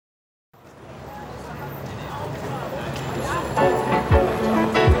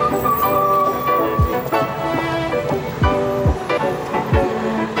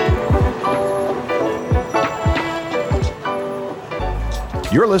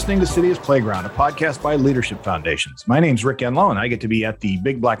You're listening to City is Playground, a podcast by Leadership Foundations. My name's Rick Enlow, and I get to be at the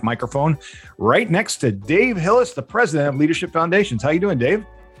big black microphone right next to Dave Hillis, the president of Leadership Foundations. How you doing, Dave?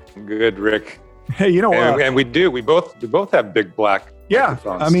 Good, Rick. Hey, and we do. We both have big black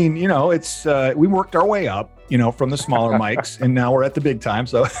microphones. I mean, it's we worked our way up, from the smaller mics, and now we're at the big time.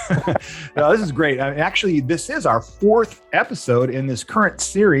 So this is great. Actually, this is our fourth episode in this current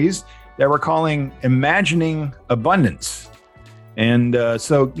series that we're calling Imagining Abundance. And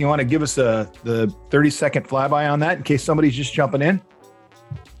so you want to give us the 30-second flyby on that in case somebody's just jumping in?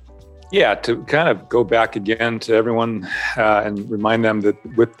 Yeah, to kind of go back again to everyone and remind them that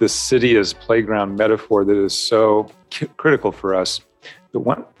with the city as playground metaphor that is so critical for us, that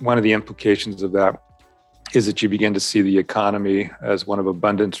one of the implications of that is that you begin to see the economy as one of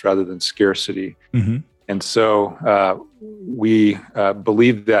abundance rather than scarcity. Mm-hmm. And so we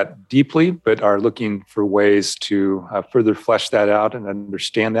believe that deeply, but are looking for ways to further flesh that out and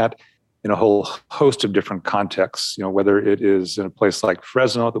understand that in a whole host of different contexts, whether it is in a place like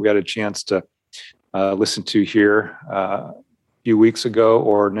Fresno that we had a chance to listen to here a few weeks ago,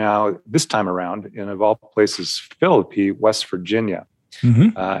 or now this time around in, of all places, Philippi, West Virginia.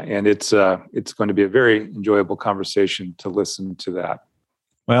 Mm-hmm. And it's going to be a very enjoyable conversation to listen to that.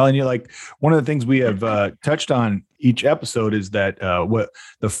 Well, and one of the things we have touched on each episode is that what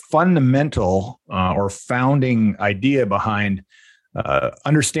the fundamental or founding idea behind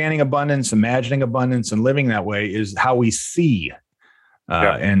understanding abundance, imagining abundance, and living that way is how we see.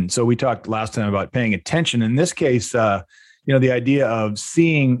 And so we talked last time about paying attention. In this case, the idea of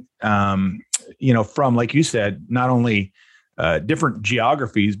seeing, from, like you said, not only different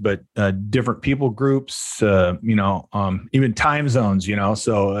geographies, but different people groups, even time zones,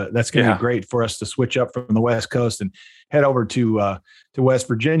 so that's going to be great for us to switch up from the West Coast and head over to West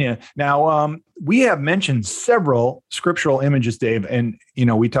Virginia. Now, we have mentioned several scriptural images, Dave, and,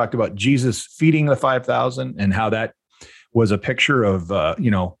 we talked about Jesus feeding the 5,000 and how that was a picture of,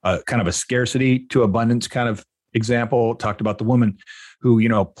 kind of a scarcity to abundance kind of example. Talked about the woman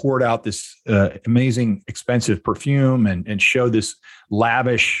who, poured out this amazing, expensive perfume and showed this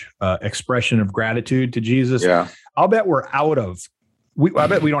lavish expression of gratitude to Jesus. Yeah. I'll bet we're out of. I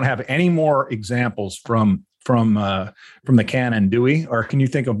bet we don't have any more examples from the canon, do we? Or can you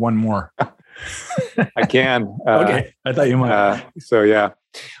think of one more? I can. Okay, I thought you might. So yeah,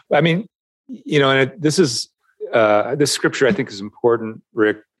 I mean, this scripture I think is important,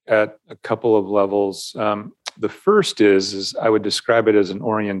 Rick, at a couple of levels. The first is I would describe it as an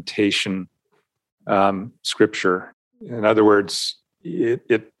orientation scripture. In other words,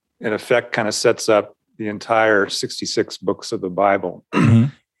 it in effect kind of sets up the entire 66 books of the Bible. Mm-hmm.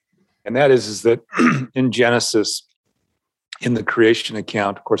 And that is that in Genesis, in the creation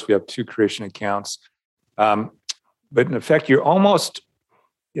account, of course, we have two creation accounts. But in effect, you're almost,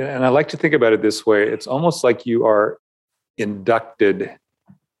 and I like to think about it this way, it's almost like you are inducted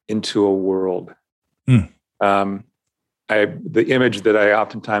into a world. Mm. The image that I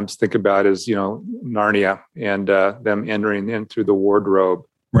oftentimes think about is, Narnia and them entering in through the wardrobe.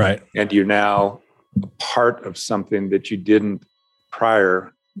 Right. And you're now a part of something that you didn't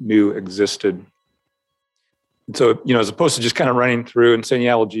prior knew existed. And so, as opposed to just kind of running through and saying,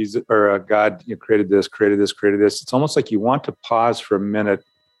 yeah, well, Jesus or God created this. It's almost like you want to pause for a minute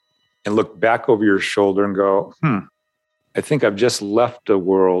and look back over your shoulder and go, I think I've just left a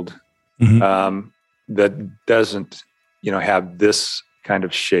world that doesn't, have this kind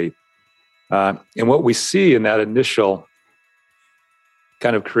of shape. And what we see in that initial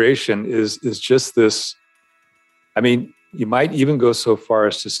kind of creation is just this. I mean, you might even go so far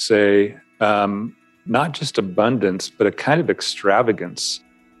as to say, not just abundance, but a kind of extravagance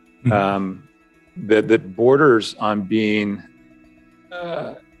that borders on being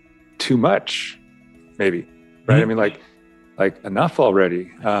too much, maybe, right? Mm-hmm. I mean, like enough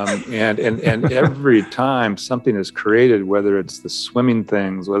already. And every time something is created, whether it's the swimming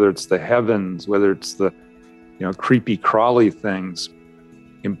things, whether it's the heavens, whether it's the, creepy crawly things,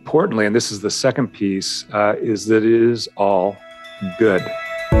 importantly, and this is the second piece, is that it is all good.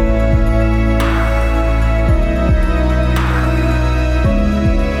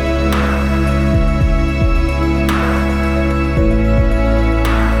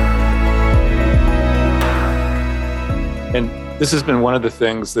 And this has been one of the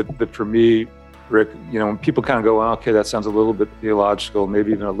things that for me, Rick, when people kind of go, well, okay, that sounds a little bit theological,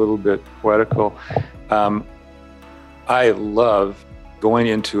 maybe even a little bit poetical. I love going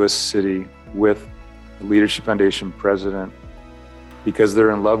into a city with a Leadership Foundation president because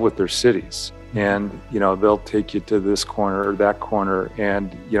they're in love with their cities. And, they'll take you to this corner or that corner.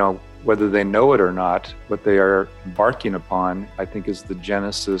 And, whether they know it or not, what they are embarking upon, I think, is the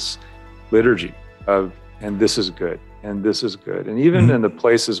Genesis liturgy of, and this is good, and this is good. And even in the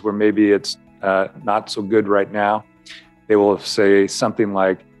places where maybe it's not so good right now, they will say something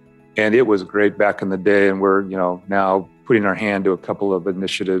like, and it was great back in the day, and we're, now putting our hand to a couple of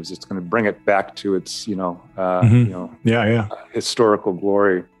initiatives. It's going to bring it back to its, historical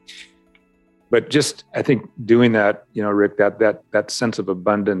glory. But just, I think doing that, Rick, that sense of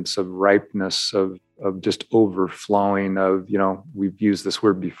abundance, of ripeness, of just overflowing, of, we've used this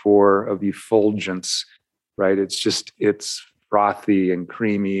word before, of effulgence, right? It's frothy and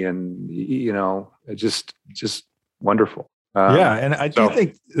creamy and, just wonderful. And I do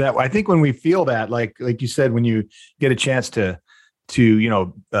think that, when we feel that, like you said, when you get a chance to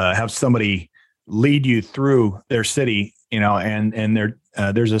have somebody lead you through their city, and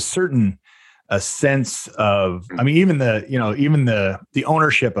there's a certain sense of, even the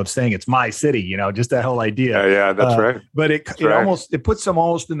ownership of saying it's my city, just that whole idea. Yeah, that's right. But it puts them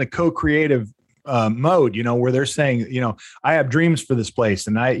almost in the co-creative mode, where they're saying, I have dreams for this place,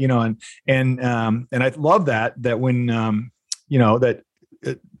 and I love that when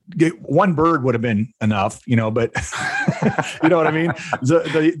one bird would have been enough, but you know what I mean?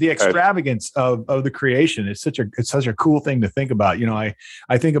 The extravagance of the creation is such a cool thing to think about.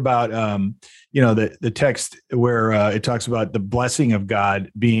 I think about, the text where it talks about the blessing of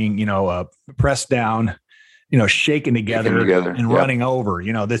God being, pressed down, shaken together and running over,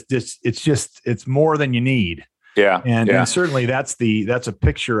 it's more than you need. Yeah. And certainly that's a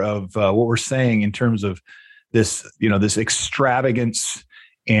picture of what we're saying in terms of this, this extravagance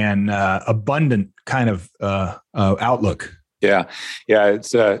and abundant kind of outlook. Yeah.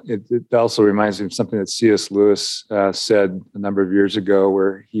 It also reminds me of something that C.S. Lewis said a number of years ago,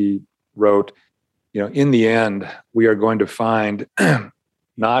 where he wrote, in the end, we are going to find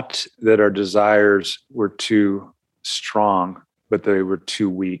not that our desires were too strong, but they were too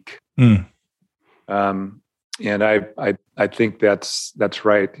weak. And I think that's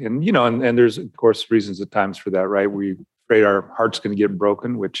right. And, and there's, of course, reasons at times for that, right? We're afraid our heart's going to get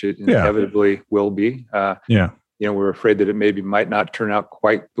broken, which it inevitably will be. We're afraid that it might not turn out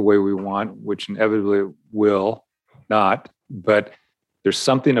quite the way we want, which inevitably will not. But there's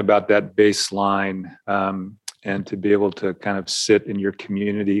something about that baseline, and to be able to kind of sit in your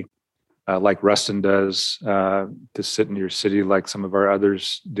community, like Ruston does, to sit in your city like some of our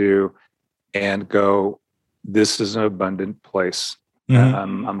others do, and go, this is an abundant place.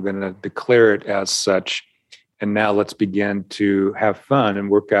 I'm going to declare it as such. And now let's begin to have fun and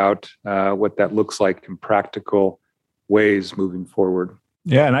work out what that looks like in practical ways moving forward.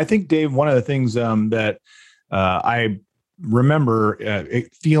 Yeah. And I think, Dave, one of the things that I remember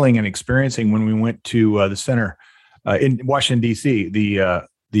feeling and experiencing when we went to the center in Washington, D.C.,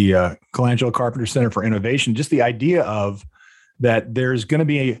 the Colangelo Carpenter Center for Innovation, just the idea of that there's going to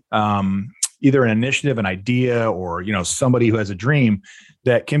be either an initiative, an idea, or somebody who has a dream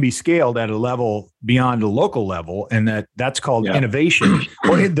that can be scaled at a level beyond a local level, and that's called innovation.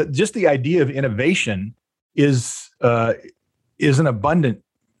 Or just the idea of innovation is an abundant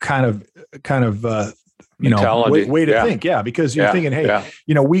kind of way to think. Yeah, because you're thinking, hey,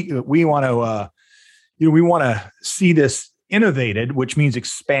 we want to we want to see this innovated, which means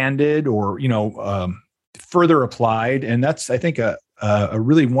expanded or further applied, and that's, I think, a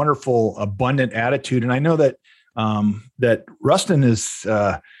really wonderful, abundant attitude. And I know that that Ruston is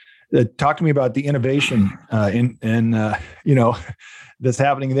talk to me about the innovation that's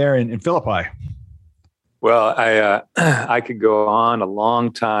happening there in Philippi. Well, I could go on a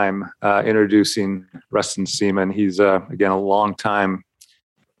long time introducing Ruston Seaman. He's again a long time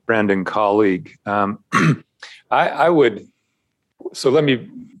friend and colleague. I would. So let me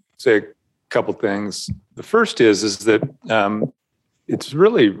say a couple things. The first is that it's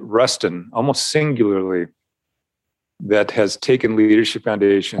really Ruston, almost singularly, that has taken Leadership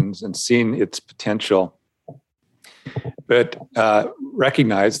Foundations and seen its potential, but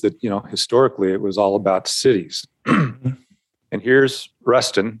recognized that, historically it was all about cities. And here's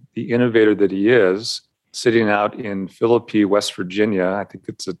Ruston, the innovator that he is, sitting out in Philippi, West Virginia. I think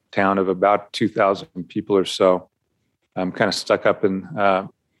it's a town of about 2,000 people or so. I'm kind of stuck up in,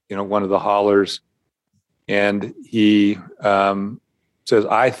 one of the hollers. And he says,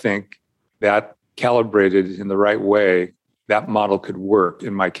 I think that calibrated in the right way, that model could work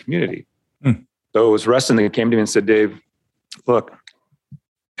in my community. So it was Ruston that came to me and said, Dave, look,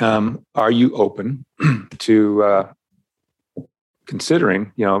 are you open to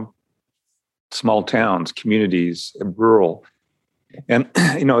considering, small towns, communities, rural, And,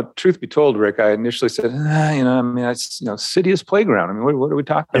 truth be told, Rick, I initially said, city is playground. I mean, what are we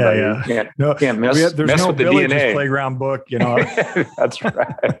talking about? Yeah. You can't mess with the DNA. Playground book, That's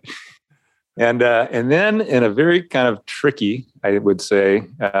right. And then in a very kind of tricky, I would say,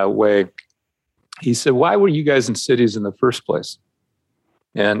 way, he said, why were you guys in cities in the first place?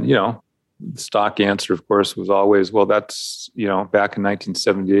 And, the stock answer, of course, was always, well, that's, back in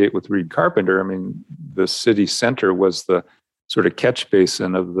 1978 with Reed Carpenter. I mean, the city center was the sort of catch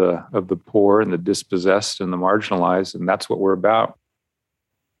basin of the poor and the dispossessed and the marginalized, and that's what we're about.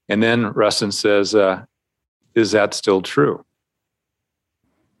 And then Rustin says, is that still true?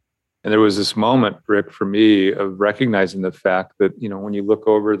 And there was this moment, Rick, for me of recognizing the fact that, when you look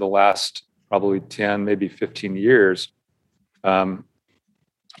over the last probably 10, maybe 15 years,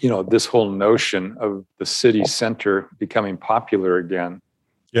 this whole notion of the city center becoming popular again.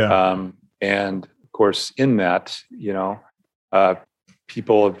 Yeah. And of course, in that,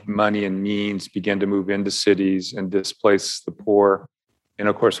 people of money and means begin to move into cities and displace the poor. And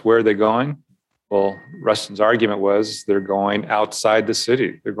of course, where are they going? Well, Rustin's argument was they're going outside the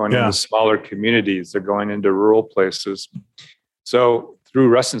city. They're going into smaller communities. They're going into rural places. So through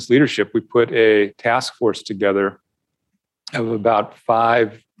Rustin's leadership, we put a task force together of about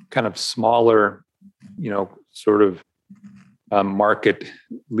 5 kind of smaller, market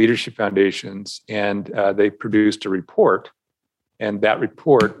leadership foundations. And they produced a report. And that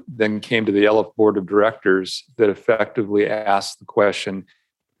report then came to the LF Board of Directors that effectively asked the question,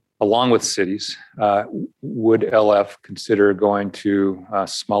 along with cities, would LF consider going to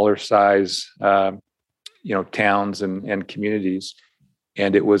smaller size, towns and communities?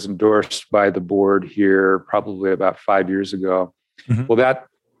 And it was endorsed by the board here probably about 5 years ago. Mm-hmm. Well, that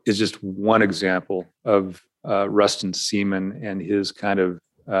is just one example of Rustin Seaman and his kind of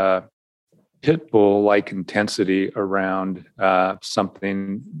pit bull-like intensity around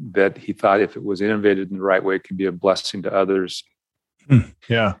something that he thought, if it was innovated in the right way, could be a blessing to others.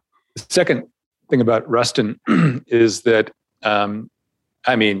 Yeah. The second thing about Rustin is that,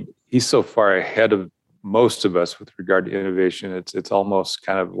 he's so far ahead of most of us with regard to innovation. It's almost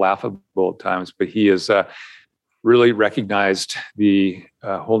kind of laughable at times, but he has really recognized the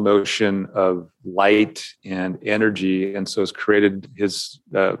whole notion of light and energy, and so has created his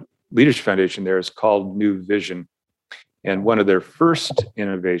leadership foundation there is called New Vision. And one of their first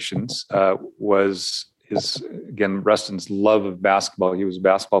innovations was Rustin's love of basketball. He was a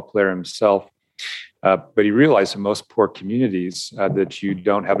basketball player himself, but he realized in most poor communities that you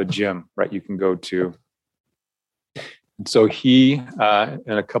don't have a gym, right, you can go to. And so he and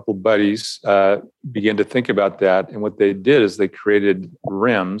a couple buddies began to think about that. And what they did is they created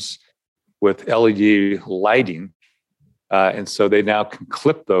rims with LED lighting. And so they now can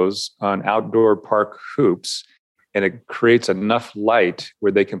clip those on outdoor park hoops, and it creates enough light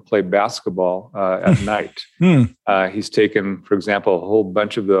where they can play basketball at night. He's taken, for example, a whole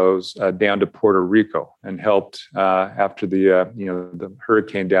bunch of those down to Puerto Rico and helped after the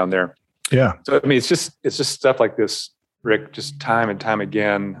hurricane down there. Yeah. So it's just stuff like this, Rick, just time and time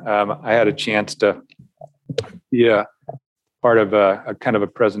again. I had a chance to be a part of a kind of a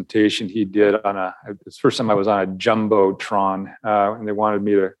presentation he did it's the first time I was on a Jumbotron, and they wanted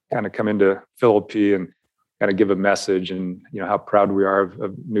me to kind of come into Philippi and kind of give a message and, how proud we are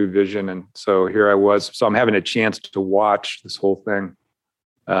of New Vision. And so here I was. So I'm having a chance to watch this whole thing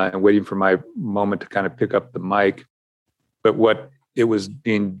and waiting for my moment to kind of pick up the mic. But what it was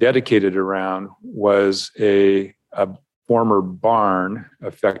being dedicated around was a former barn,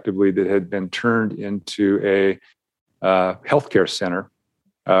 effectively, that had been turned into a healthcare center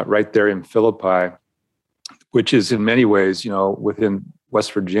right there in Philippi, which is in many ways, within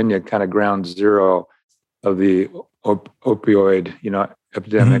West Virginia, kind of ground zero of the opioid,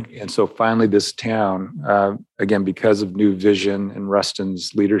 epidemic. Mm-hmm. And so finally this town, again, because of New Vision and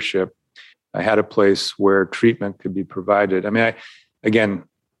Rustin's leadership, I had a place where treatment could be provided.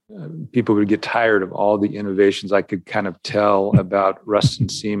 People would get tired of all the innovations I could kind of tell about Rustin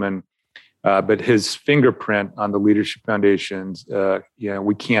Seaman, but his fingerprint on the leadership foundations,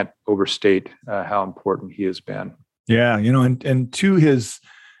 we can't overstate how important he has been. Yeah, and to his,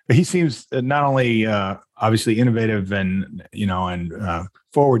 he seems not only obviously innovative and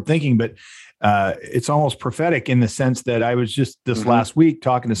forward thinking, but it's almost prophetic in the sense that I was just this last week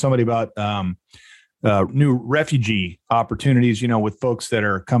talking to somebody about new refugee opportunities, with folks that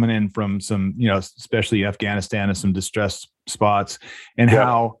are coming in from some, especially Afghanistan and some distressed spots, and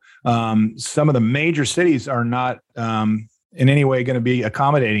how some of the major cities are not in any way going to be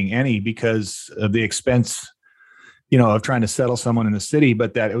accommodating any because of the expense of trying to settle someone in the city,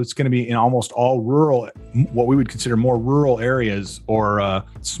 but that it was going to be in almost all rural, what we would consider more rural areas or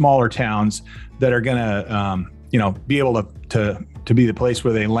smaller towns that are going to, be able to be the place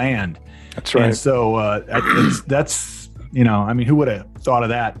where they land. That's right. And so that's who would have thought of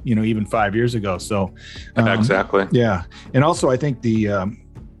that, even 5 years ago? So exactly. Yeah. And also I think the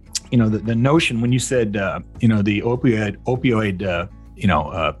notion when you said, the opioid,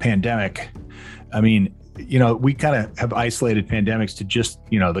 pandemic, we kind of have isolated pandemics to just,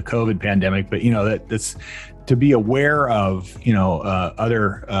 the COVID pandemic, but, that's to be aware of,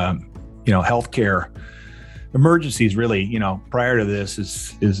 other, healthcare emergencies really, prior to this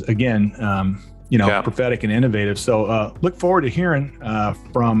is again, prophetic and innovative. So look forward to hearing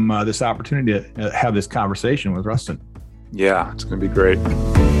from this opportunity to have this conversation with Rustin. Yeah, it's going to be great.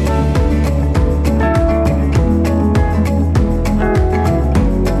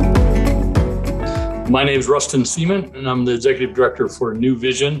 My name is Rustin Seaman, and I'm the Executive Director for New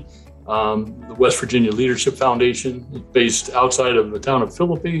Vision, the West Virginia Leadership Foundation. It's based outside of the town of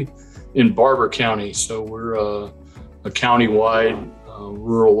Philippi in Barber County. So we're a county-wide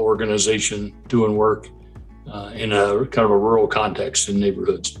rural organization doing work in a kind of a rural context in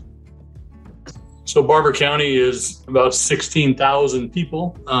neighborhoods. So Barber County is about 16,000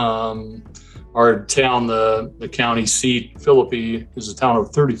 people. Our town, the county seat, Philippi, is a town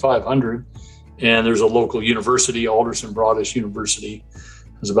of 3,500. And there's a local university, Alderson Broaddus University,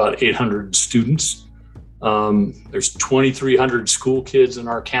 has about 800 students. There's 2,300 school kids in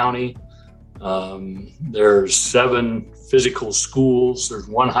our county. There's 7 physical schools. There's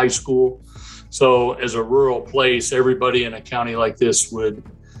 1 high school. So as a rural place, everybody in a county like this would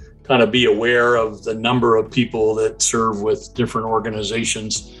kind of be aware of the number of people that serve with different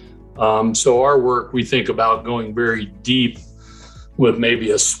organizations. So our work, we think about going very deep with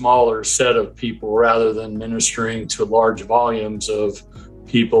maybe a smaller set of people rather than ministering to large volumes of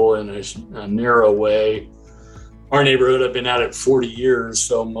people in a narrow way. Our neighborhood, I've been at it 40 years,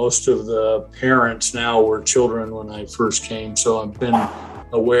 so most of the parents now were children when I first came. So I've been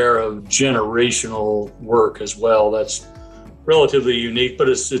aware of generational work as well. That's relatively unique, but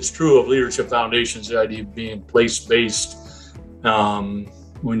it's true of Leadership Foundations, the idea of being place-based.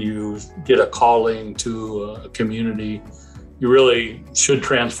 When you get a calling to a community, you really should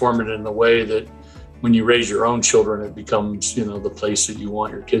transform it in the way that when you raise your own children, it becomes, the place that you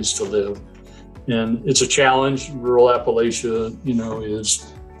want your kids to live. And it's a challenge. Rural Appalachia,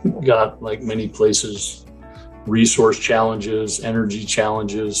 is got, like many places, resource challenges, energy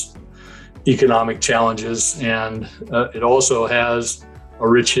challenges, economic challenges, and it also has a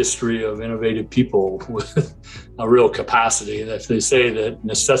rich history of innovative people with a real capacity. If they say that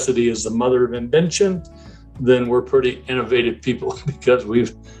necessity is the mother of invention, then we're pretty innovative people because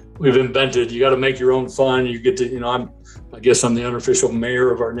we've invented. You got to make your own fun. You get to, I guess I'm the unofficial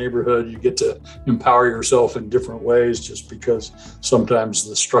mayor of our neighborhood. You get to empower yourself in different ways just because sometimes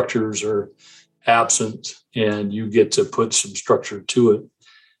the structures are absent and you get to put some structure to it.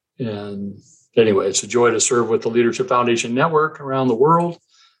 And anyway, it's a joy to serve with the Leadership Foundation Network around the world.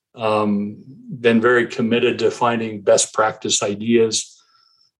 Been very committed to finding best practice ideas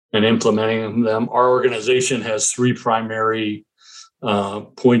and implementing them. Our organization has 3 primary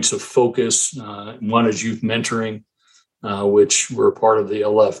points of focus. One is youth mentoring, which we're part of the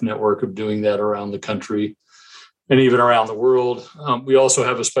LF network of doing that around the country and even around the world. We also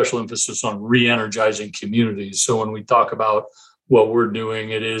have a special emphasis on re-energizing communities. So when we talk about what we're doing,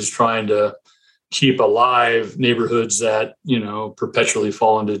 it is trying to keep alive neighborhoods that, perpetually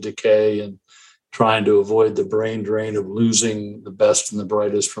fall into decay and trying to avoid the brain drain of losing the best and the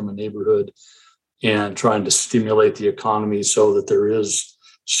brightest from a neighborhood and trying to stimulate the economy so that there is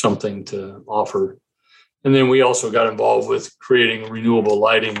something to offer. And then we also got involved with creating renewable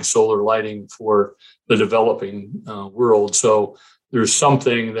lighting, solar lighting for the developing world. So there's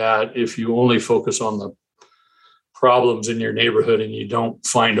something that if you only focus on the problems in your neighborhood and you don't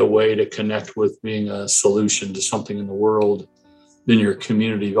find a way to connect with being a solution to something in the world, then your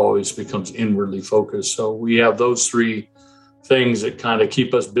community always becomes inwardly focused. So we have those 3 things that kind of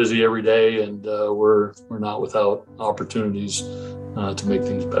keep us busy every day, and we're not without opportunities to make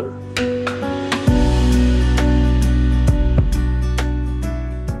things better.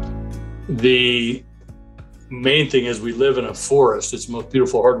 The main thing is we live in a forest. It's the most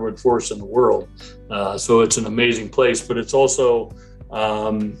beautiful hardwood forest in the world. So it's an amazing place, but it's also,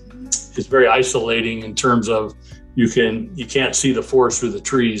 it's very isolating in terms of you can't see the forest through the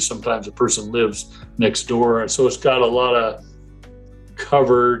trees. Sometimes a person lives next door. And so it's got a lot of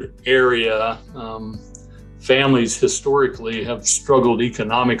covered area. Families historically have struggled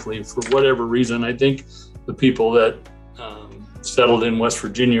economically for whatever reason. I think the people that settled in West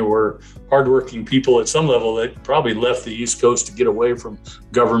Virginia were hardworking people at some level that probably left the East Coast to get away from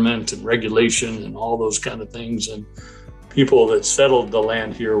government and regulation and all those kind of things. And people that settled the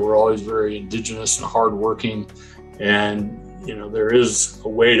land here were always very indigenous and hardworking. And, you know, there is a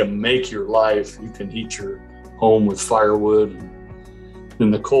way to make your life. You can heat your home with firewood.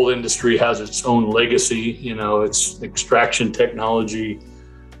 And the coal industry has its own legacy. You know, it's extraction technology.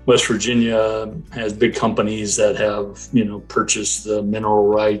 West Virginia has big companies that have, you know, purchased the mineral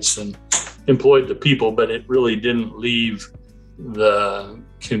rights and employed the people, but it really didn't leave the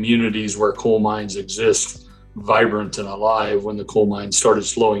communities where coal mines exist vibrant and alive. When the coal mines started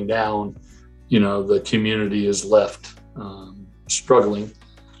slowing down, you know, the community is left struggling.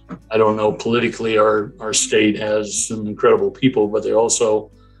 I don't know, politically, our state has some incredible people, but they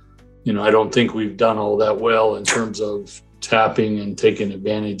also, you know, I don't think we've done all that well in terms of tapping and taking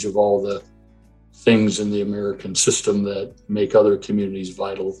advantage of all the things in the American system that make other communities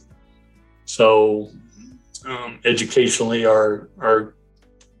vital. So educationally, a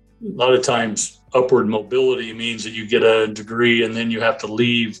lot of times upward mobility means that you get a degree and then you have to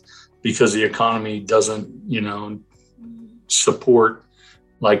leave because the economy doesn't, you know, support.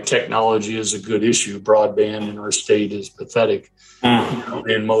 Like technology is a good issue. Broadband in our state is pathetic, you know,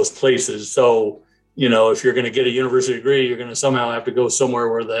 in most places. So, you know, if you're going to get a university degree, you're going to somehow have to go somewhere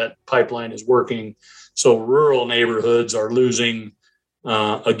where that pipeline is working. So rural neighborhoods are losing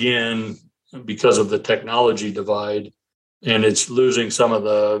again because of the technology divide, and it's losing some of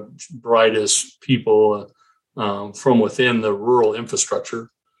the brightest people from within the rural infrastructure.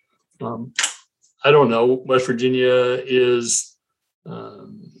 I don't know. West Virginia is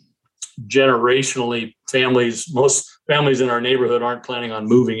generationally most families in our neighborhood aren't planning on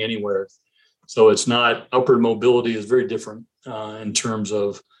moving anywhere. So it's not, upward mobility is very different in terms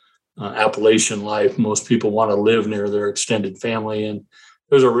of Appalachian life. Most people want to live near their extended family. And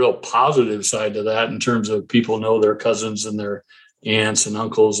there's a real positive side to that in terms of people know their cousins and their aunts and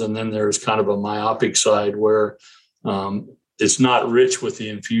uncles. And then there's kind of a myopic side where it's not rich with the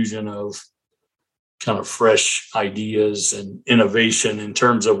infusion of kind of fresh ideas and innovation in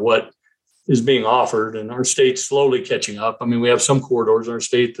terms of what is being offered. And our state's slowly catching up. I mean, we have some corridors in our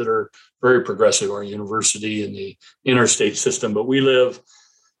state that are very progressive, our university and the interstate system, but we live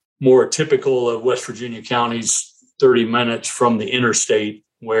more typical of West Virginia counties, 30 minutes from the interstate,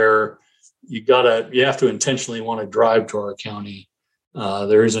 where you have to intentionally want to drive to our county.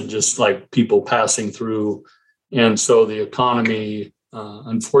 There isn't just like people passing through. And so the economy,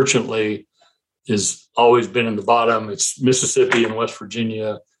 unfortunately, has always been in the bottom. It's Mississippi and West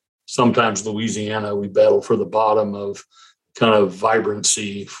Virginia, sometimes Louisiana. We battle for the bottom of kind of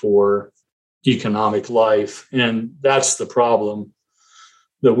vibrancy for economic life. And that's the problem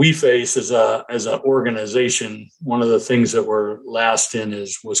that we face as an organization. One of the things that we're last in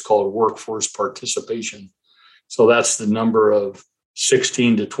was called workforce participation. So that's the number of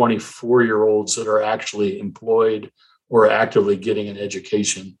 16 to 24-year-olds that are actually employed or actively getting an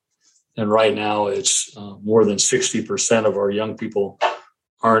education. And right now it's more than 60% of our young people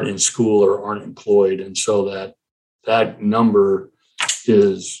aren't in school or aren't employed. And so that number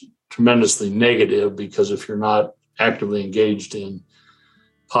is tremendously negative, because if you're not actively engaged in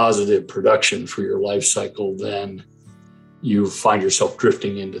positive production for your life cycle, then you find yourself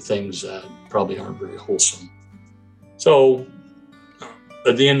drifting into things that probably aren't very wholesome. So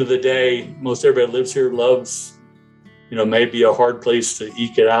at the end of the day, most everybody that lives here loves, you know, maybe a hard place to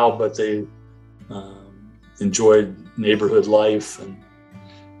eke it out, but they enjoy neighborhood life, and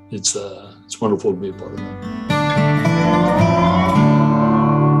it's wonderful to be a part of that.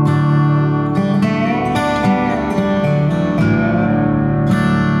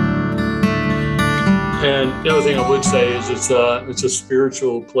 And the other thing I would say is it's a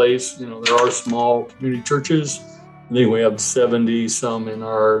spiritual place. You know, there are small community churches. I think we have 70 some in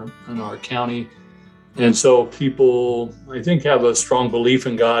our county. And so people, I think, have a strong belief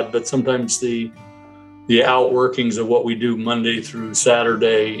in God, but sometimes the outworkings of what we do Monday through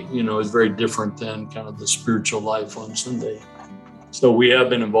Saturday, you know, is very different than kind of the spiritual life on Sunday. So we have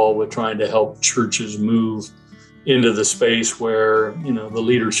been involved with trying to help churches move into the space where, you know, the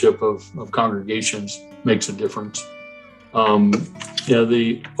leadership of congregations makes a difference.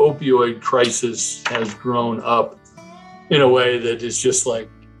 The opioid crisis has grown up in a way that is just like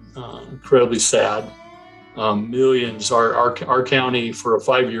incredibly sad. Millions, our county for a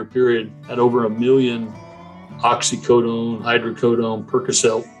 5-year period had over 1 million oxycodone, hydrocodone,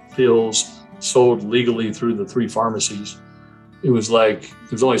 Percocet pills sold legally through the 3 pharmacies. It was like,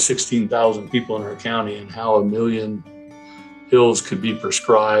 there's only 16,000 people in our county, and how 1 million pills could be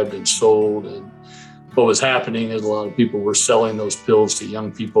prescribed and sold. And what was happening is a lot of people were selling those pills to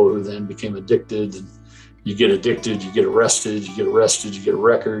young people who then became addicted. And you get addicted, you get arrested, you get arrested, you get a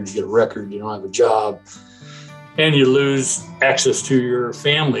record, you get a record, you don't have a job, and you lose access to your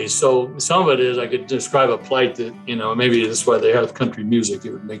family. So some of it is, I could describe a plight that, maybe that's why they have country music.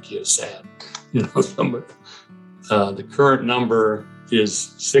 It would make you sad. The current number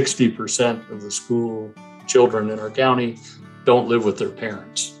is 60% of the school children in our county don't live with their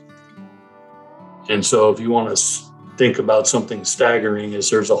parents. And so if you want to think about something staggering, is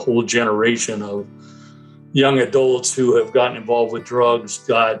there's a whole generation of young adults who have gotten involved with drugs,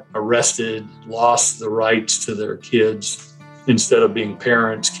 got arrested, lost the rights to their kids. Instead of being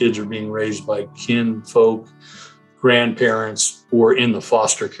parents, kids are being raised by kinfolk, grandparents, or in the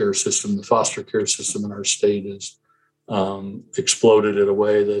foster care system. The foster care system in our state is exploded in a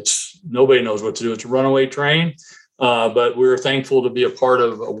way that's nobody knows what to do. It's a runaway train, but we're thankful to be a part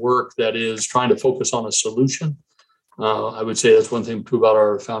of a work that is trying to focus on a solution. I would say that's one thing too about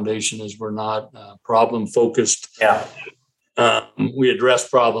our foundation is we're not problem focused. Yeah. We address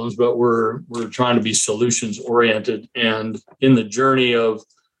problems, but we're trying to be solutions oriented. And in the journey of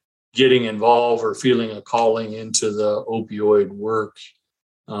getting involved or feeling a calling into the opioid work,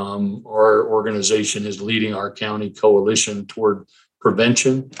 our organization is leading our county coalition toward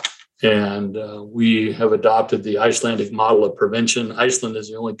prevention. And we have adopted the Icelandic model of prevention. Iceland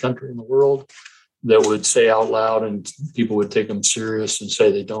is the only country in the world that would say out loud, and people would take them serious and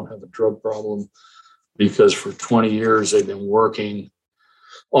say they don't have a drug problem, because for 20 years they've been working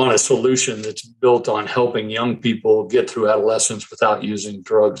on a solution that's built on helping young people get through adolescence without using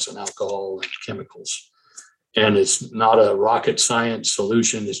drugs and alcohol and chemicals. And it's not a rocket science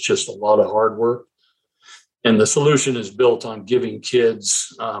solution. It's just a lot of hard work. And the solution is built on giving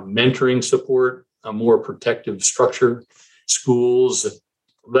kids mentoring support, a more protective structure, schools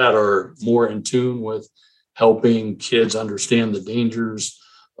that are more in tune with helping kids understand the dangers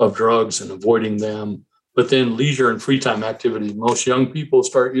of drugs and avoiding them. But then leisure and free time activities. Most young people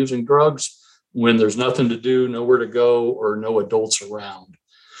start using drugs when there's nothing to do, nowhere to go, or no adults around.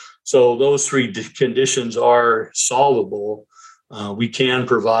 So those three conditions are solvable. We can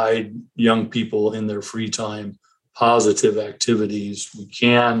provide young people in their free time positive activities. We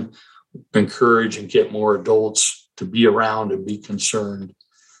can encourage and get more adults to be around and be concerned.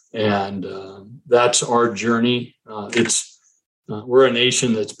 And that's our journey. We're a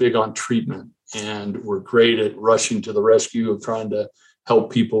nation that's big on treatment, and we're great at rushing to the rescue of trying to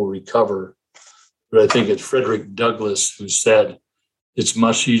help people recover. But I think it's Frederick Douglass who said, it's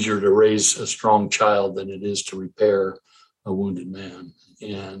much easier to raise a strong child than it is to repair a wounded man.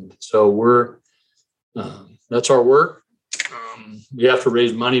 And so that's our work. We have to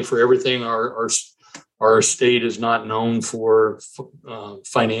raise money for everything. Our state is not known for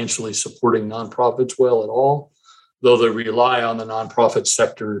financially supporting nonprofits well at all, though they rely on the nonprofit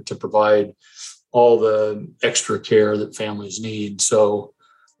sector to provide all the extra care that families need. So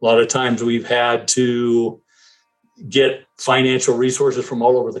a lot of times we've had to get financial resources from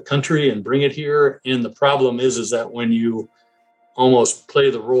all over the country and bring it here. And the problem is that when you almost play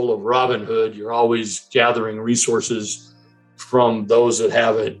the role of Robin Hood, you're always gathering resources from those that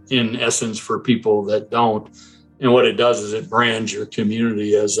have it, in essence, for people that don't. And what it does is it brands your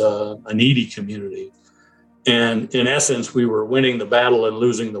community as a needy community. And in essence, we were winning the battle and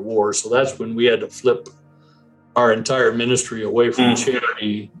losing the war. So that's when we had to flip our entire ministry away from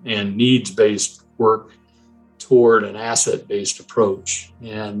charity and needs-based work toward an asset-based approach.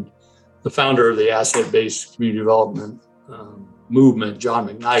 And the founder of the asset-based community development movement, John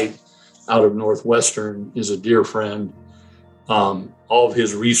McKnight, out of Northwestern, is a dear friend. All of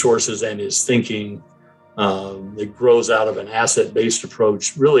his resources and his thinking that grows out of an asset-based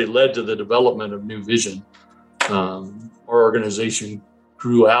approach really led to the development of New Vision. Our organization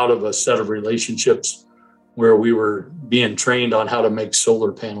grew out of a set of relationships where we were being trained on how to make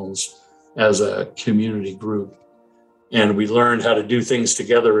solar panels as a community group. And we learned how to do things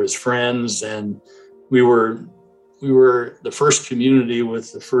together as friends. And we were the first community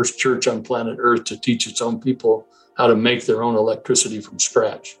with the first church on planet Earth to teach its own people how to make their own electricity from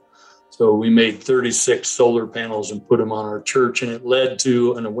scratch. So we made 36 solar panels and put them on our church. And it led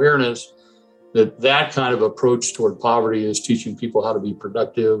to an awareness that kind of approach toward poverty is teaching people how to be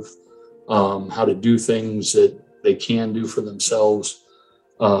productive, how to do things that they can do for themselves.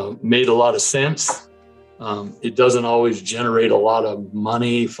 Made a lot of sense. It doesn't always generate a lot of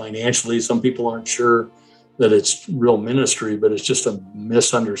money financially. Some people aren't sure that it's real ministry, but it's just a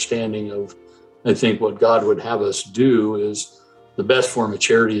misunderstanding of, I think, what God would have us do. Is the best form of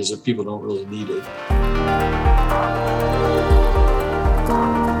charity is that people don't really need it.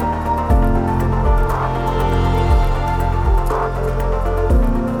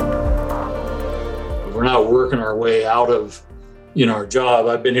 working our way out of, our job.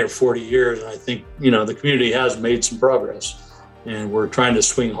 I've been here 40 years, and I think, the community has made some progress, and we're trying to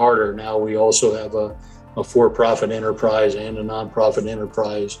swing harder. Now we also have a for-profit enterprise and a nonprofit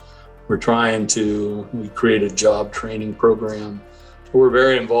enterprise. We create a job training program. We're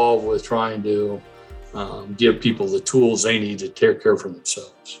very involved with trying to give people the tools they need to take care for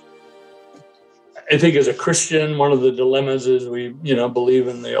themselves. I think as a Christian, one of the dilemmas is we, believe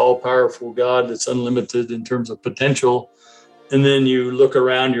in the all-powerful God that's unlimited in terms of potential. And then you look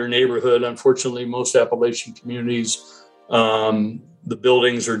around your neighborhood. Unfortunately, most Appalachian communities, the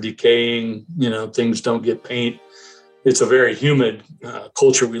buildings are decaying, things don't get paint. It's a very humid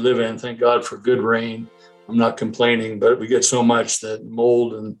culture we live in. Thank God for good rain. I'm not complaining, but we get so much that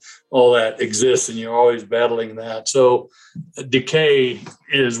mold and all that exists, and you're always battling that. So decay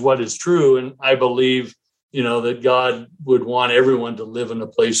is what is true. And I believe, that God would want everyone to live in a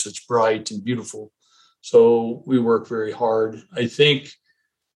place that's bright and beautiful. So we work very hard. I think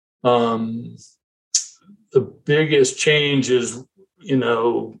the biggest change is,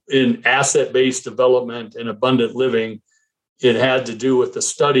 in asset-based development and abundant living. It had to do with the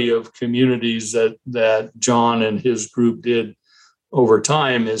study of communities that John and his group did over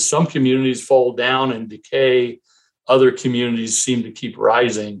time. Is some communities fall down and decay, other communities seem to keep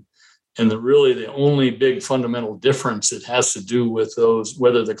rising. And the only big fundamental difference, it has to do with those,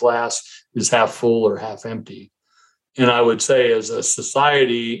 whether the glass is half full or half empty. And I would say as a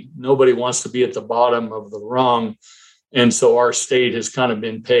society, nobody wants to be at the bottom of the rung. And so our state has kind of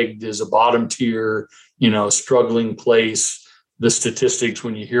been pegged as a bottom tier, struggling place. The statistics,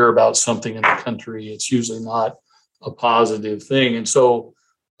 when you hear about something in the country, it's usually not a positive thing. And so,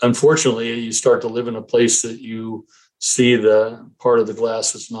 unfortunately, you start to live in a place that you see the part of the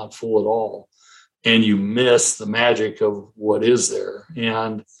glass that's not full at all, and you miss the magic of what is there.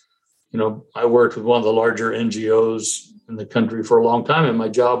 And, I worked with one of the larger NGOs in the country for a long time, and my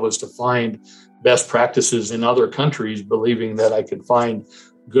job was to find best practices in other countries, believing that I could find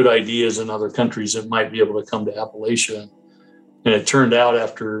good ideas in other countries that might be able to come to Appalachia. And it turned out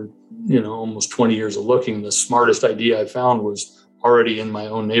after, almost 20 years of looking, the smartest idea I found was already in my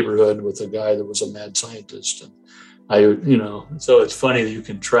own neighborhood with a guy that was a mad scientist. And so it's funny that you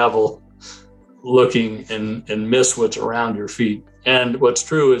can travel looking and miss what's around your feet. And what's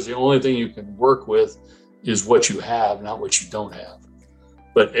true is the only thing you can work with is what you have, not what you don't have.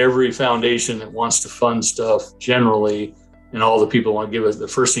 But every foundation that wants to fund stuff generally, and all the people want to give it, the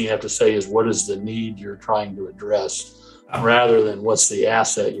first thing you have to say is, what is the need you're trying to address, rather than what's the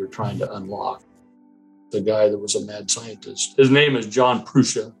asset you're trying to unlock. The guy that was a mad scientist, his name is John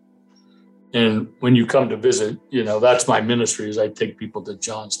Prussia. And when you come to visit, that's my ministry, is I take people to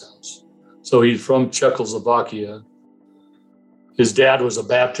John's house. So he's from Czechoslovakia. His dad was a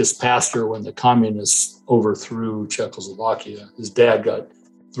Baptist pastor when the communists overthrew Czechoslovakia. His dad got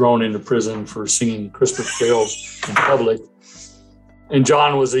thrown into prison for singing Christmas carols in public. And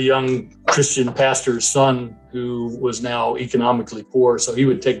John was a young Christian pastor's son who was now economically poor. So he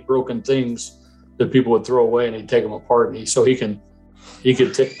would take broken things that people would throw away and he'd take them apart. And he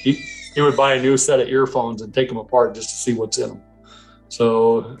would buy a new set of earphones and take them apart just to see what's in them.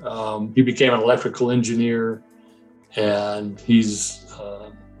 So he became an electrical engineer, and he's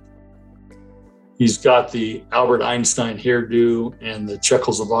got the Albert Einstein hairdo and the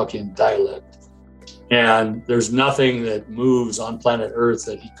Czechoslovakian dialect. And there's nothing that moves on planet Earth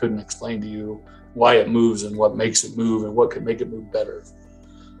that he couldn't explain to you why it moves and what makes it move and what could make it move better.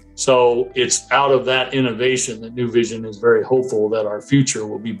 So it's out of that innovation that New Vision is very hopeful that our future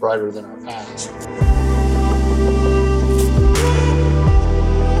will be brighter than our past.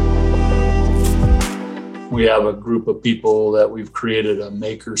 We have a group of people that we've created a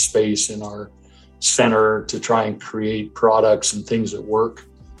maker space in our center to try and create products and things that work.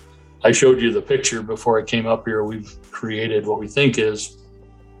 I showed you the picture before I came up here. We've created what we think is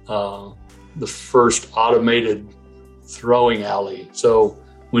the first automated throwing alley. So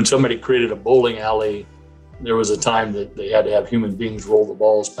when somebody created a bowling alley, there was a time that they had to have human beings roll the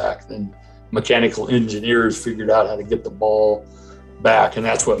balls back. Then mechanical engineers figured out how to get the ball back. And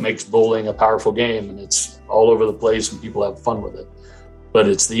that's what makes bowling a powerful game. And it's all over the place and people have fun with it. But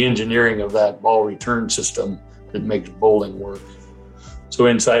it's the engineering of that ball return system that makes bowling work. So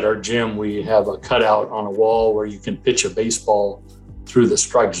inside our gym, we have a cutout on a wall where you can pitch a baseball through the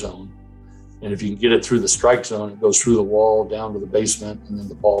strike zone. And if you can get it through the strike zone, it goes through the wall down to the basement, and then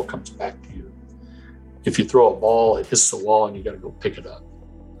the ball comes back to you. If you throw a ball, it hits the wall and you got to go pick it up.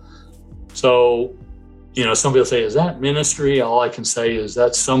 So, some people say, is that ministry? All I can say is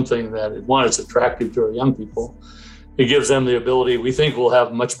that's something that, one, it's attractive to our young people. it gives them the ability. We think we'll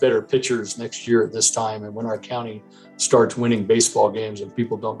have much better pitchers next year at this time, and when our county starts winning baseball games and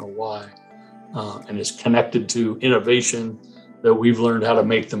people don't know why, and it's connected to innovation that we've learned how to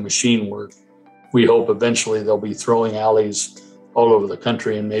make the machine work. We hope eventually they'll be throwing alleys all over the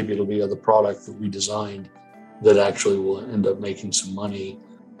country, and maybe it'll be the product that we designed that actually will end up making some money.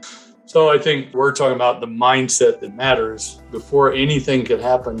 So I think we're talking about the mindset that matters. Before anything can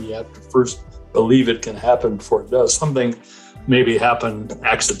happen, you have to first believe it can happen before it does. Something maybe happened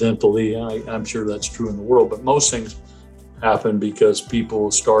accidentally. I'm sure that's true in the world, but most things happen because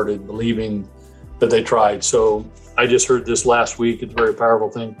people started believing that they tried. So I just heard this last week. It's a very powerful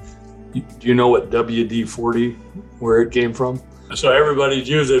thing. Do you know what WD-40, where it came from? So everybody's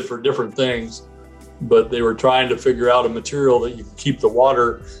used it for different things, but they were trying to figure out a material that you can keep the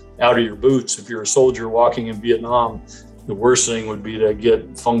water out of your boots. If you're a soldier walking in Vietnam, the worst thing would be to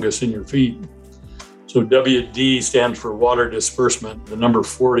get fungus in your feet. So WD stands for water disbursement. The number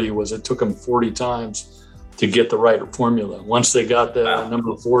 40 was it took them 40 times to get the right formula. Once they got the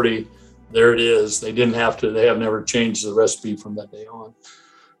number 40, there it is. They have never changed the recipe from that day on.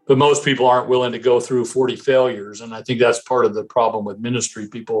 But most people aren't willing to go through 40 failures. And I think that's part of the problem with ministry.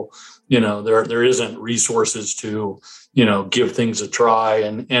 People, there isn't resources to, give things a try.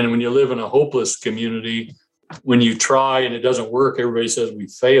 And when you live in a hopeless community, when you try and it doesn't work, everybody says we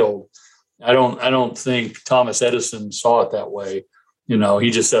failed. I don't think Thomas Edison saw it that way.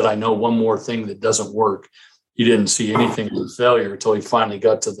 He just said, I know one more thing that doesn't work. He didn't see anything as failure until he finally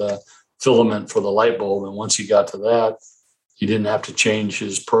got to the filament for the light bulb. And once he got to that, he didn't have to change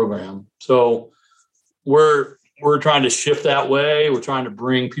his program. So we're trying to shift that way. We're trying to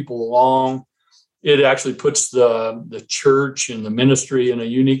bring people along. It actually puts the church and the ministry in a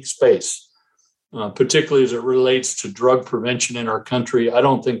unique space, particularly as it relates to drug prevention in our country. I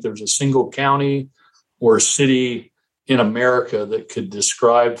don't think there's a single county or city in America that could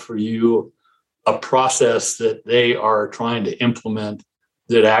describe for you a process that they are trying to implement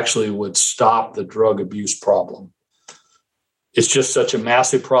that actually would stop the drug abuse problem. It's just such a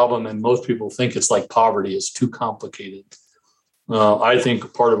massive problem, and most people think it's like poverty. It's too complicated. I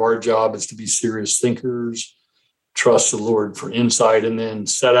think part of our job is to be serious thinkers, trust the Lord for insight, and then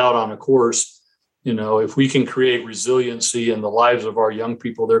set out on a course. If we can create resiliency in the lives of our young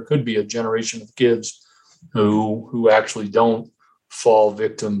people, there could be a generation of kids who actually don't fall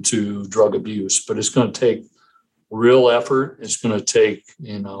victim to drug abuse. But it's going to take real effort. It's going to take,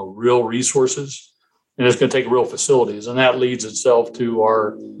 real resources. And it's going to take real facilities. And that leads itself to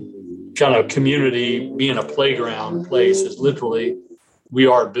our kind of community being a playground place. Is literally, we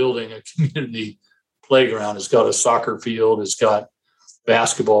are building a community playground. It's got a soccer field. It's got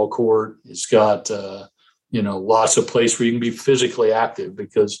basketball court. It's got, lots of place where you can be physically active,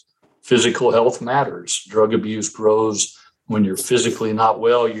 because physical health matters. Drug abuse grows when you're physically not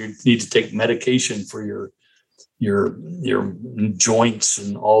well. You need to take medication for your joints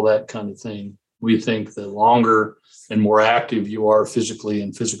and all that kind of thing. We think the longer and more active you are physically,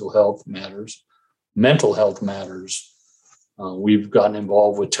 and physical health matters. Mental health matters. We've gotten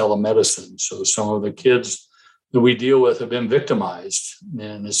involved with telemedicine. So some of the kids that we deal with have been victimized.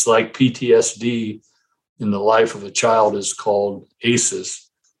 And it's like PTSD in the life of a child is called ACEs,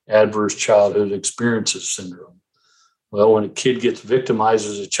 Adverse Childhood Experiences Syndrome. Well, when a kid gets victimized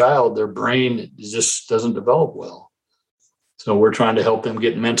as a child, their brain just doesn't develop well. So we're trying to help them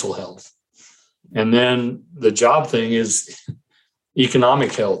get mental health. And then the job thing is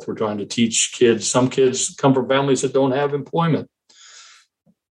economic health. We're trying to teach kids. Some kids come from families that don't have employment.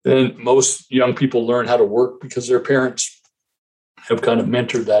 And most young people learn how to work because their parents have kind of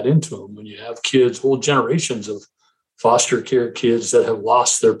mentored that into them. When you have kids, whole generations of foster care kids that have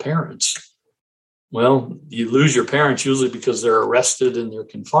lost their parents. Well, you lose your parents usually because they're arrested and they're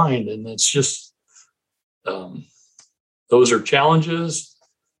confined. And it's just, those are challenges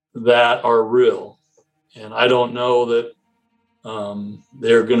that are real. And I don't know that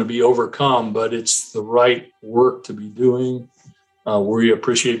they're going to be overcome, but it's the right work to be doing. We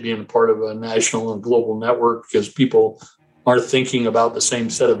appreciate being a part of a national and global network because people are thinking about the same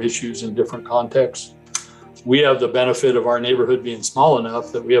set of issues in different contexts. We have the benefit of our neighborhood being small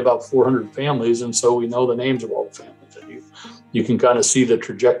enough that we have about 400 families, and so we know the names of all the families. And you can kind of see the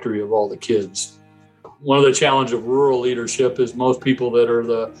trajectory of all the kids. One of the challenges of rural leadership is most people that are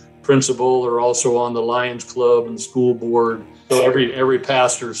the principal are also on the Lions Club and school board. So every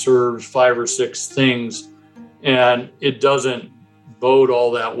pastor serves 5 or 6 things, and it doesn't bode all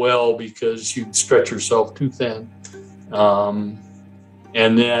that well because you stretch yourself too thin. And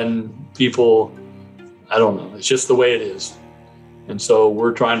then people, I don't know, it's just the way it is. And so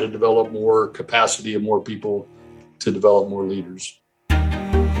we're trying to develop more capacity of more people to develop more leaders.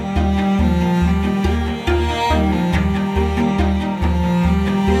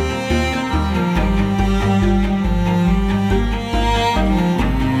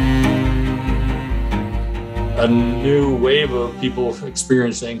 A new wave of people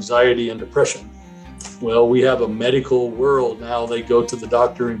experience anxiety and depression. Well, we have a medical world now. They go to the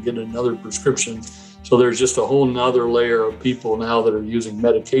doctor and get another prescription. So there's just a whole nother layer of people now that are using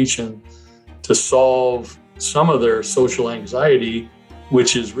medication to solve some of their social anxiety,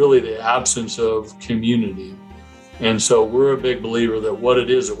 which is really the absence of community. And so we're a big believer that what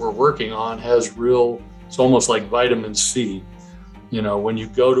it is that we're working on has it's almost like vitamin C. You know, when you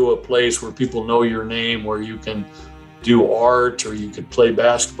go to a place where people know your name, where you can do art, or you could play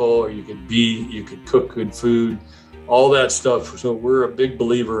basketball, or you could cook good food, all that stuff. So we're a big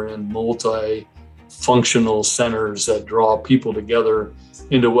believer in multi-functional centers that draw people together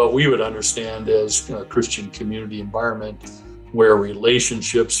into what we would understand as a Christian community environment, where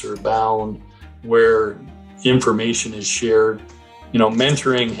relationships are bound, where information is shared. You know,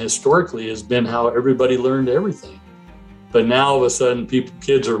 mentoring historically has been how everybody learned everything. But now all of a sudden,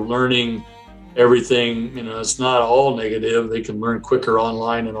 kids are learning everything. You know, it's not all negative. They can learn quicker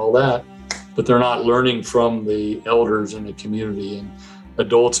online and all that, but they're not learning from the elders in the community, and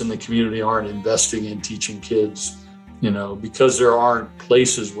adults in the community aren't investing in teaching kids, you know, because there aren't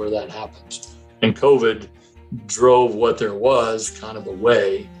places where that happens. And COVID drove what there was kind of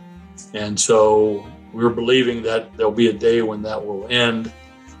away. And so we're believing that there'll be a day when that will end,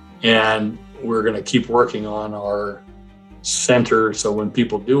 and we're going to keep working on our center. So when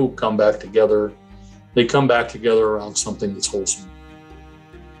people do come back together, they come back together around something that's wholesome.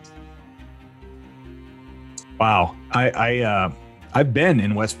 Wow. I've been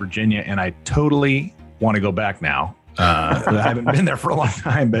in West Virginia, and I totally want to go back now. I haven't been there for a long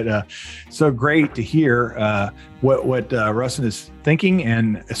time, but so great to hear what Rustin is thinking,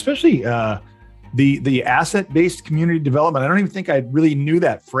 and especially the asset-based community development. I don't even think I really knew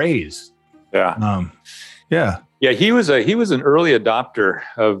that phrase. Yeah. Yeah, he was an early adopter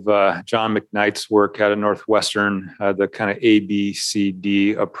of John McKnight's work out of Northwestern, the kind of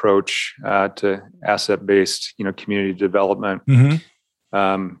ABCD approach to asset-based, community development.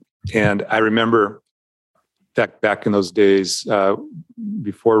 Mm-hmm. And I remember back in those days,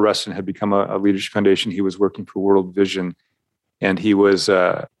 before Rustin had become a leadership foundation, he was working for World Vision, and he was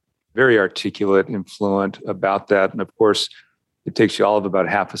very articulate and fluent about that. And of course, it takes you all of about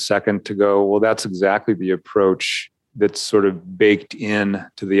half a second to go, well, that's exactly the approach that's sort of baked in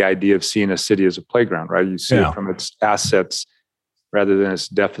to the idea of seeing a city as a playground, right? You see it from its assets rather than its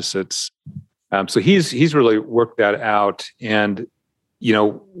deficits. So he's really worked that out. And,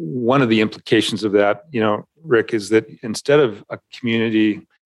 one of the implications of that, Rick, is that instead of a community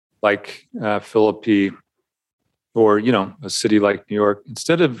like Philippi or, a city like New York,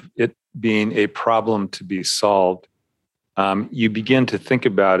 instead of it being a problem to be solved, you begin to think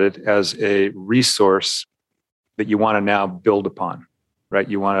about it as a resource that you want to now build upon, right?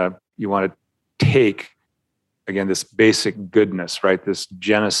 You want to take, again, this basic goodness, right? This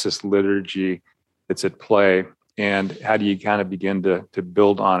Genesis liturgy that's at play, and how do you kind of begin to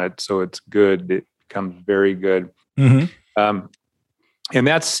build on it so it's good, it becomes very good. Mm-hmm. And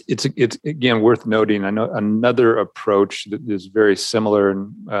it's again worth noting. I know another approach that is very similar,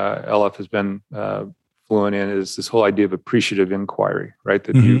 and LF has been fluent in, is this whole idea of appreciative inquiry, right?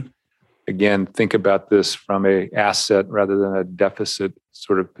 That you, again, think about this from a asset rather than a deficit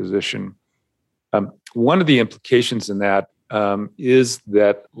sort of position. One of the implications in that is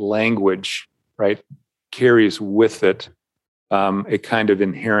that language, right, carries with it a kind of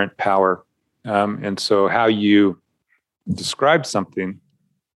inherent power. And so how you describe something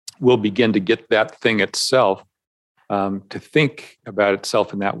will begin to get that thing itself to think about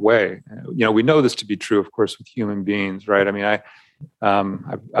itself in that way. We know this to be true, of course, with human beings, right? I mean,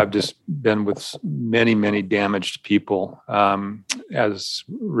 I've just been with many, many damaged people. As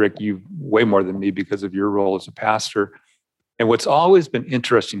Rick, you way more than me because of your role as a pastor. And what's always been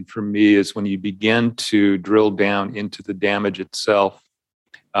interesting for me is when you begin to drill down into the damage itself,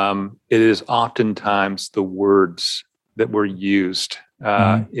 it is oftentimes the words that were used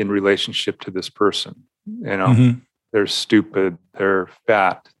in relationship to this person. They're stupid, they're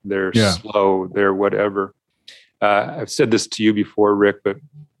fat, they're slow, they're whatever. I've said this to you before, Rick, but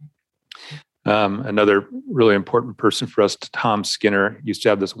another really important person for us, Tom Skinner, used to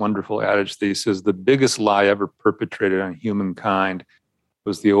have this wonderful adage that he says, the biggest lie ever perpetrated on humankind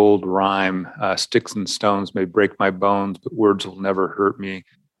was the old rhyme, sticks and stones may break my bones, but words will never hurt me.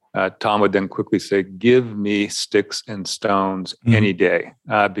 Tom would then quickly say, give me sticks and stones any day,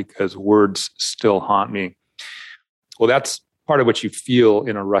 because words still haunt me. Well, that's part of what you feel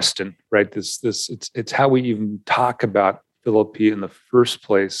in a Rustin, right? It's how we even talk about Philippi in the first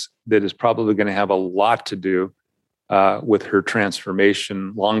place that is probably going to have a lot to do with her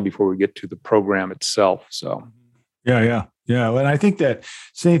transformation long before we get to the program itself. So, yeah. And I think that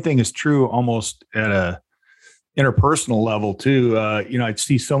same thing is true almost at a interpersonal level too. I'd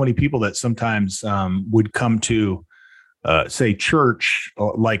see so many people that sometimes would come to, say, church,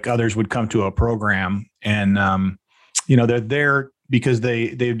 like others would come to a program, and they're there because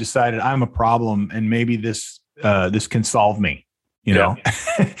they've decided I'm a problem, and maybe this can solve me.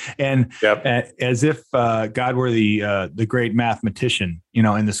 And as if God were the great mathematician,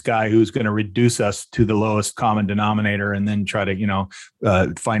 in the sky, who's going to reduce us to the lowest common denominator and then try to,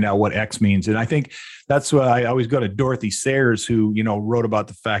 find out what X means. And I think that's why I always go to Dorothy Sayers, who, wrote about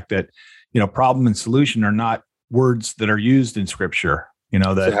the fact that, problem and solution are not words that are used in Scripture.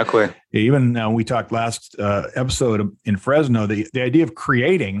 That exactly. Even we talked last episode in Fresno, the idea of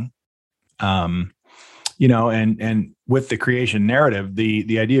creating, and with the creation narrative,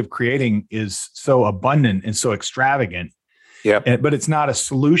 the idea of creating is so abundant and so extravagant. Yeah. But it's not a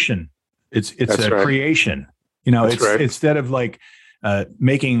solution. It's That's a right. creation. That's right. Instead of like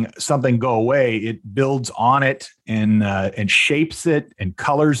making something go away, it builds on it and shapes it and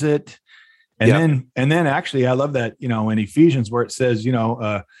colors it. And then actually, I love that, in Ephesians where it says,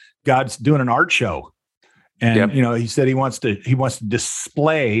 God's doing an art show, and he said he wants to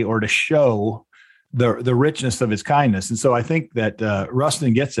display or to show the richness of his kindness. And so I think that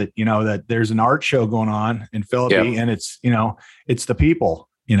Rustin gets it, that there's an art show going on in Philippi, and it's the people,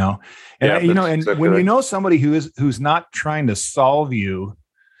 and exactly when right. you know somebody who's not trying to solve you,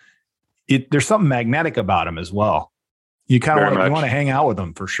 there's something magnetic about them as well. You kind of want to hang out with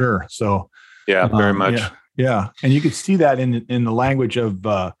them for sure. So very much. Yeah. And you could see that in the language of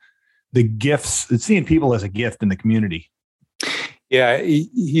the gifts, it's seeing people as a gift in the community. Yeah.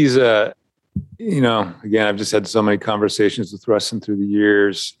 He's again, I've just had so many conversations with Rustin through the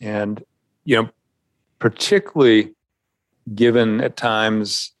years, and, particularly given at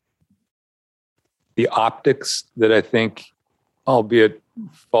times the optics that I think, albeit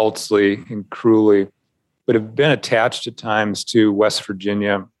falsely and cruelly, but have been attached at times to West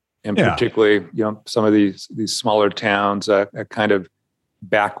Virginia, and particularly, some of these smaller towns, a kind of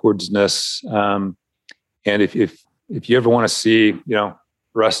backwardsness. And if you ever want to see,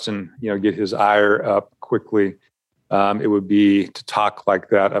 Rustin, get his ire up quickly, it would be to talk like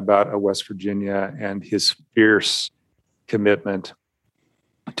that about West Virginia and his fierce commitment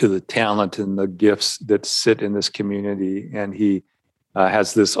to the talent and the gifts that sit in this community. And he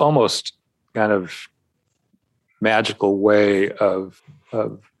has this almost kind of magical way of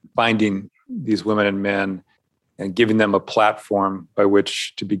finding these women and men and giving them a platform by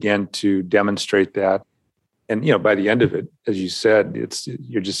which to begin to demonstrate that. And, by the end of it, as you said,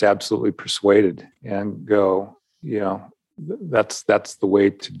 you're just absolutely persuaded and go, that's the way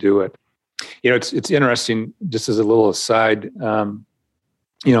to do it. It's interesting, just as a little aside,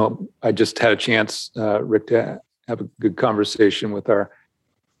 I just had a chance, Rick, to have a good conversation with our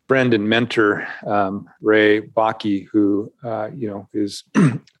friend and mentor, Ray Bakke, who, is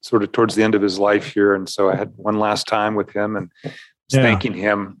sort of towards the end of his life here. And so I had one last time with him and thanking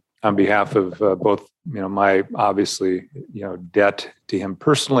him on behalf of both, my obviously, debt to him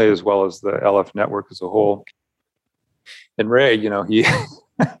personally, as well as the LF network as a whole. And Ray, he,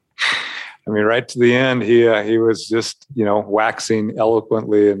 right to the end, he was just, waxing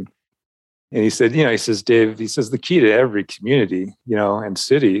eloquently. And he said, he says, Dave, the key to every community, and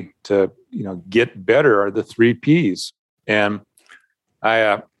city to, get better are the 3 Ps. And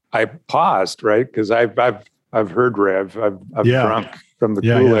I paused, right? Because I've heard Ray, I've drunk from the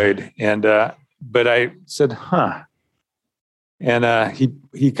Kool-Aid, and but I said, and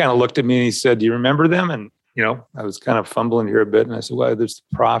he kind of looked at me and he said, "Do you remember them?" And I was kind of fumbling here a bit, and I said, "Well, there's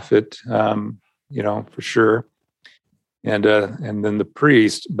the prophet, for sure, and then the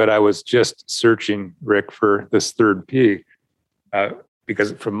priest." But I was just searching, Rick, for this 3rd P,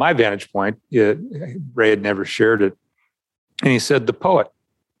 because from my vantage point, Ray had never shared it, and he said, "The poet."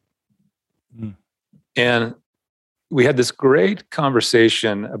 And we had this great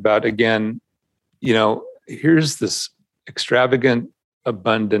conversation about, again, here's this extravagant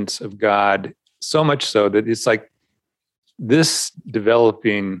abundance of God, so much so that it's like this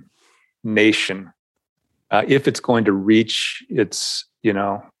developing nation, if it's going to reach its,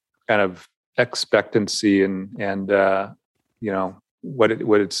 kind of expectancy and what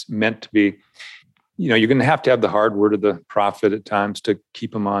it's meant to be, you're going to have the hard word of the prophet at times to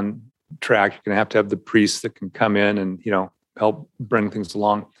keep them on track. You're going to have the priests that can come in and, help bring things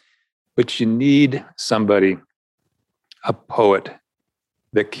along. But you need somebody a poet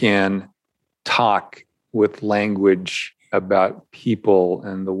that can talk with language about people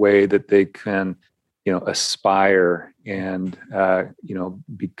and the way that they can, aspire and,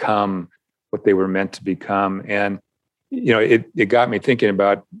 become what they were meant to become. And, it got me thinking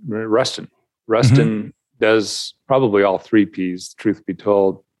about Rustin. Rustin does probably all three Ps, truth be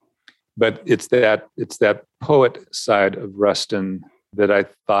told, but it's that poet side of Rustin that I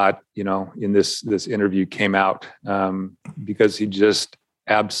thought, in this interview came out, because he just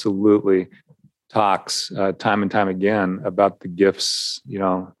absolutely talks time and time again about the gifts,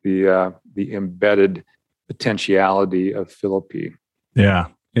 the embedded potentiality of Philippi. Yeah.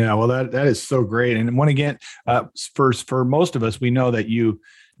 Yeah. Well, that is so great. And one again, for most of us, we know that you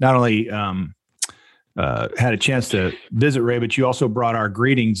not only had a chance to visit Ray, but you also brought our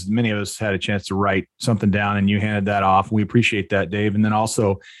greetings. Many of us had a chance to write something down, and you handed that off. We appreciate that, Dave. And then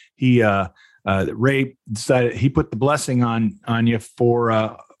also Ray decided he put the blessing on you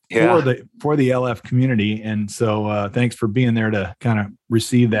for the LF community. And so thanks for being there to kind of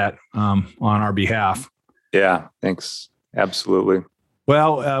receive that on our behalf. Yeah, thanks. Absolutely.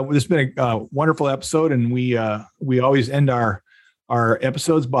 Well, this has been a wonderful episode, and we always end our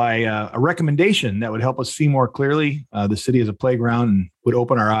episodes by a recommendation that would help us see more clearly the city as a playground and would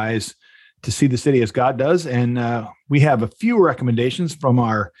open our eyes to see the city as God does. And we have a few recommendations from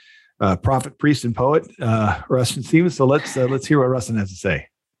our prophet, priest, and poet, Rustin Stevens. So let's hear what Rustin has to say.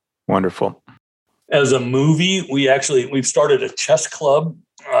 Wonderful. As a movie, we've started a chess club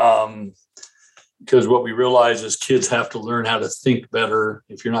because what we realize is kids have to learn how to think better.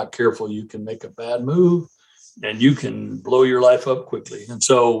 If you're not careful, you can make a bad move and you can blow your life up quickly. And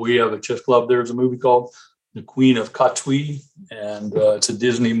so we have a chess club. There's a movie called The Queen of Katwe, and it's a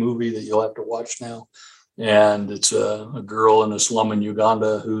Disney movie that you'll have to watch now. And it's a girl in a slum in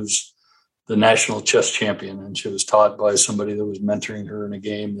Uganda who's the national chess champion, and she was taught by somebody that was mentoring her in a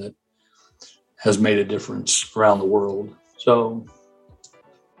game that has made a difference around the world. So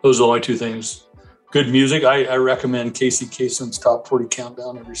those are the only two things. Good music. I recommend Casey Kasem's Top 40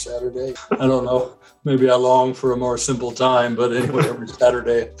 Countdown every Saturday. I don't know. Maybe I long for a more simple time, but anyway, every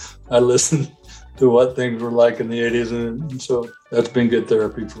Saturday I listen to what things were like in the 80s. And so that's been good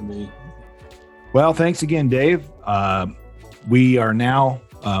therapy for me. Well, thanks again, Dave. We are now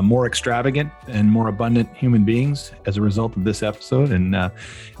more extravagant and more abundant human beings as a result of this episode. And in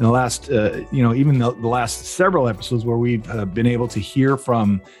the last, even the last several episodes where we've been able to hear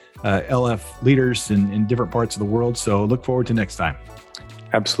from LF leaders in different parts of the world. So look forward to next time.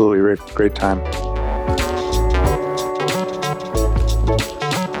 Absolutely, Rick. Great time.